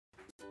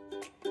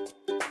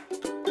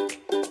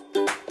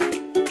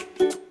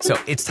So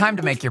it's time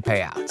to make your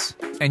payouts.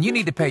 And you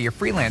need to pay your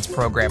freelance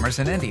programmers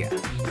in India,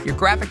 your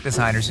graphic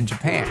designers in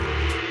Japan,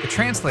 the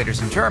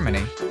translators in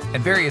Germany,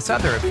 and various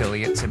other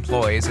affiliates,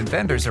 employees, and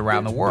vendors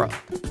around the world.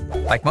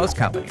 Like most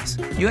companies,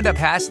 you end up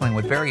hassling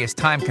with various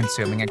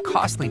time-consuming and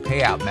costly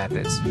payout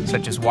methods,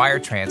 such as wire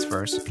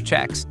transfers,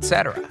 checks,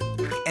 etc.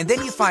 And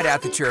then you find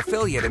out that your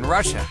affiliate in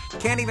Russia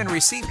can't even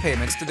receive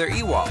payments to their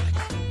e-wallet.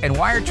 And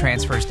wire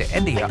transfers to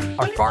India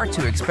are far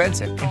too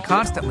expensive and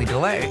constantly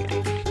delayed.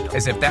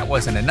 As if that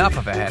wasn't enough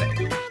of a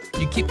headache,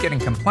 you keep getting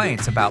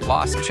complaints about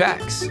lost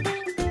checks.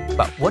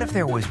 But what if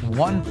there was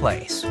one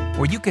place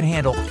where you can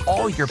handle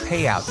all your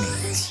payout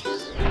needs?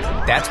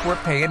 That's where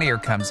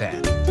Payoneer comes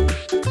in.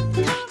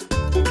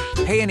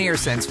 Payoneer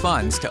sends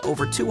funds to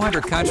over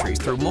 200 countries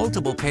through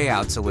multiple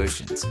payout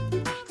solutions,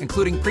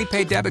 including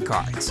prepaid debit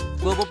cards,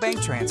 global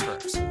bank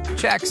transfers,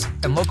 checks,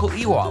 and local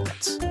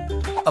e-wallets.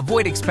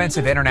 Avoid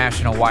expensive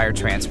international wire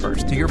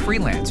transfers to your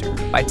freelancer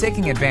by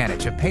taking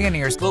advantage of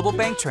Payoneer's global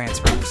bank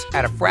transfers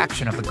at a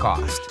fraction of the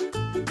cost.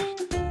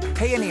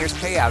 Payoneer's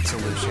payout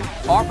solution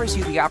offers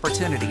you the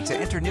opportunity to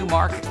enter new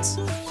markets,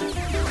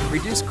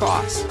 reduce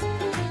costs,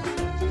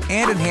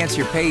 and enhance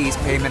your payee's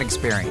payment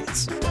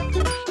experience.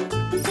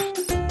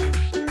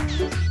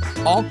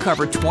 All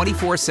covered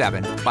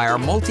 24/7 by our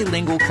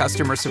multilingual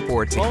customer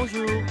support team.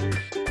 Bonjour.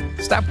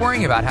 Stop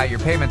worrying about how your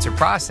payments are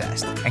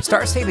processed and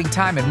start saving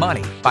time and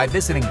money by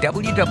visiting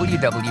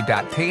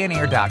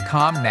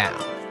www.payoneer.com now.